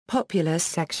Populus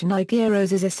section.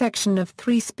 Aigeiros is a section of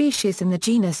 3 species in the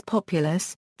genus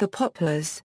Populus, the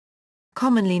poplars.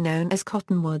 Commonly known as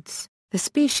cottonwoods, the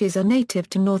species are native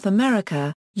to North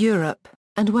America, Europe,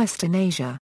 and Western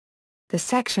Asia. The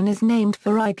section is named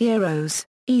for Aigeiros,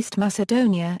 East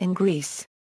Macedonia in Greece.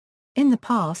 In the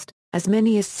past, as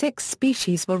many as 6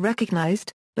 species were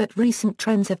recognized, but recent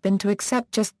trends have been to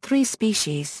accept just 3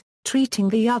 species, treating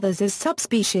the others as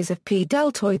subspecies of P.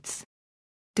 deltoides.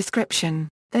 Description: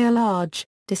 they are large,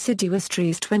 deciduous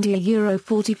trees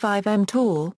 20–45 m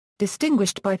tall,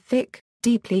 distinguished by thick,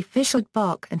 deeply fissured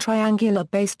bark and triangular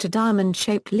base to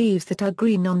diamond-shaped leaves that are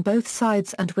green on both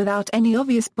sides and without any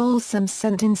obvious balsam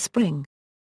scent in spring.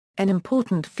 An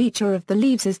important feature of the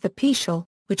leaves is the petiole,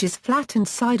 which is flattened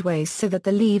sideways so that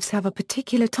the leaves have a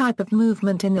particular type of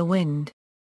movement in the wind.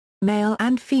 Male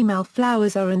and female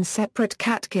flowers are in separate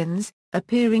catkins,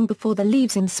 appearing before the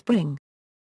leaves in spring.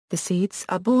 The seeds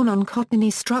are borne on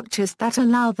cottony structures that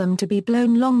allow them to be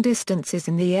blown long distances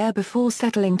in the air before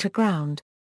settling to ground.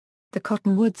 The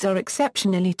cottonwoods are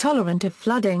exceptionally tolerant of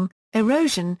flooding,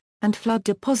 erosion, and flood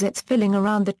deposits filling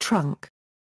around the trunk.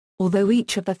 Although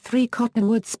each of the 3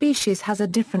 cottonwood species has a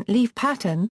different leaf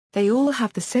pattern, they all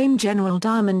have the same general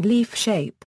diamond leaf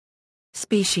shape.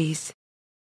 Species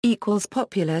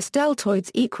Populus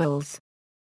deltoides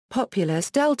Populus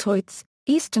deltoides,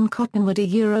 Eastern cottonwood.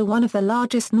 One of the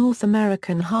largest North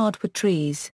American hardwood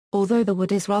trees, although the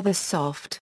wood is rather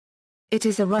soft. It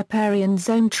is a riparian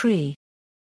zone tree.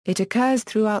 It occurs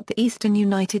throughout the eastern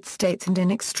United States and in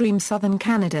extreme southern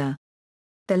Canada.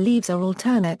 The leaves are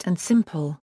alternate and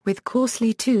simple, with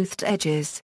coarsely toothed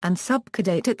edges, and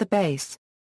subcaudate at the base.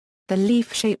 The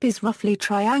leaf shape is roughly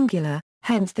triangular,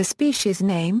 hence the species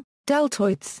name,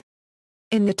 deltoides.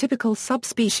 In the typical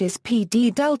subspecies P.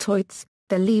 deltoides,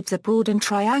 the leaves are broad and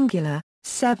triangular,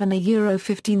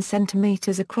 7–15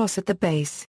 cm across at the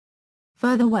base.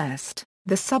 Further west,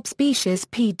 the subspecies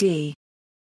P.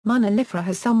 monilifera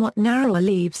has somewhat narrower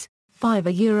leaves,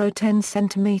 5–10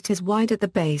 cm wide at the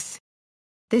base.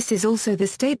 This is also the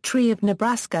state tree of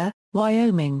Nebraska,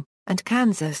 Wyoming, and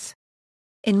Kansas.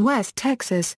 In West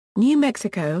Texas, New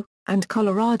Mexico, and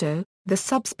Colorado, the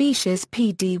subspecies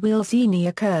P. wilsoni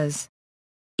occurs.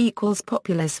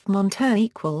 Populus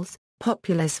monter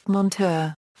Populus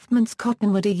monter, Fmans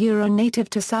cottonwood. Native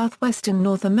to southwestern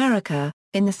North America,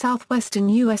 in the southwestern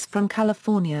U.S. from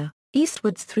California,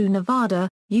 eastwards through Nevada,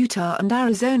 Utah and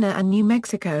Arizona and New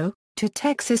Mexico, to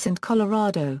Texas and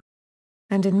Colorado.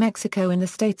 And in Mexico in the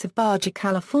states of Baja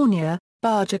California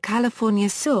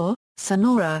Sur,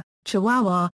 Sonora,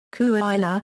 Chihuahua,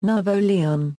 Coahuila, Nuevo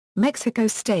Leon, Mexico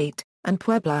State, and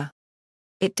Puebla.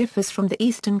 It differs from the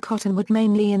eastern cottonwood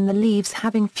mainly in the leaves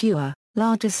having fewer,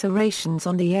 larger serrations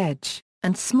on the edge,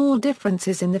 and small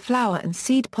differences in the flower and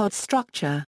seed pod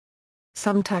structure.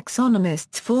 Some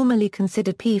taxonomists formerly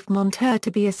considered P. monter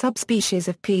to be a subspecies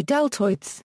of P.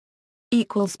 deltoides.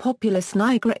 Populus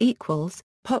nigra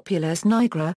Populus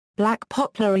nigra, black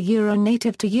poplar.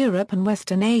 Native to Europe and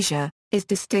Western Asia, is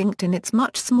distinct in its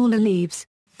much smaller leaves,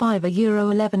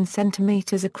 5–11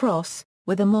 cm across,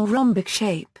 with a more rhombic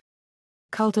shape.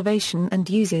 Cultivation and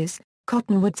uses.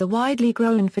 Cottonwoods are widely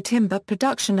grown for timber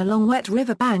production along wet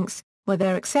river banks, where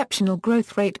their exceptional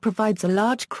growth rate provides a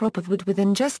large crop of wood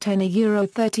within just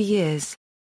 10–30 years.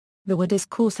 The wood is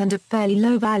coarse and of fairly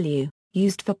low value,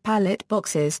 used for pallet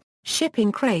boxes,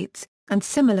 shipping crates, and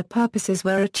similar purposes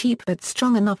where a cheap but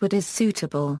strong enough wood is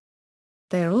suitable.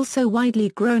 They are also widely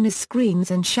grown as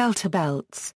screens and shelter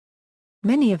belts.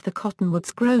 Many of the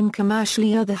cottonwoods grown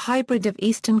commercially are the hybrid of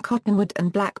eastern cottonwood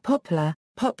and black poplar,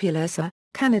 Populus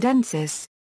canadensis.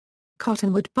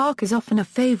 Cottonwood bark is often a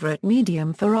favorite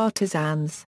medium for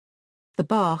artisans. The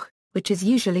bark, which is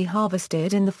usually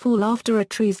harvested in the fall after a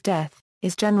tree's death,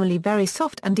 is generally very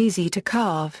soft and easy to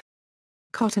carve.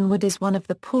 Cottonwood is one of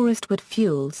the poorest wood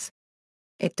fuels.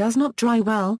 It does not dry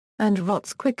well, and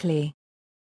rots quickly.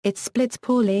 It splits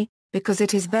poorly, because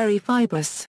it is very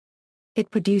fibrous. It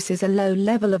produces a low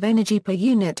level of energy per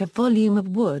unit of volume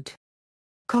of wood.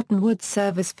 Cottonwoods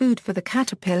serve as food for the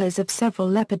caterpillars of several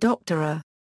Lepidoptera.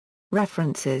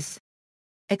 References.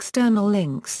 External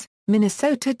links: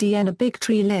 Minnesota DN Big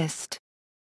Tree List.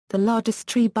 The largest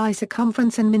tree by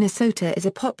circumference in Minnesota is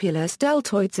a Populus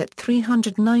deltoides at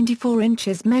 394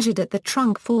 inches measured at the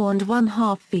trunk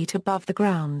 4½ feet above the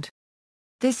ground.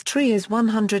 This tree is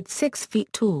 106 feet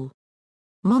tall.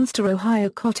 Monster Ohio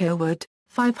Cottonwood,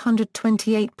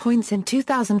 528 points in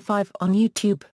 2005 on YouTube.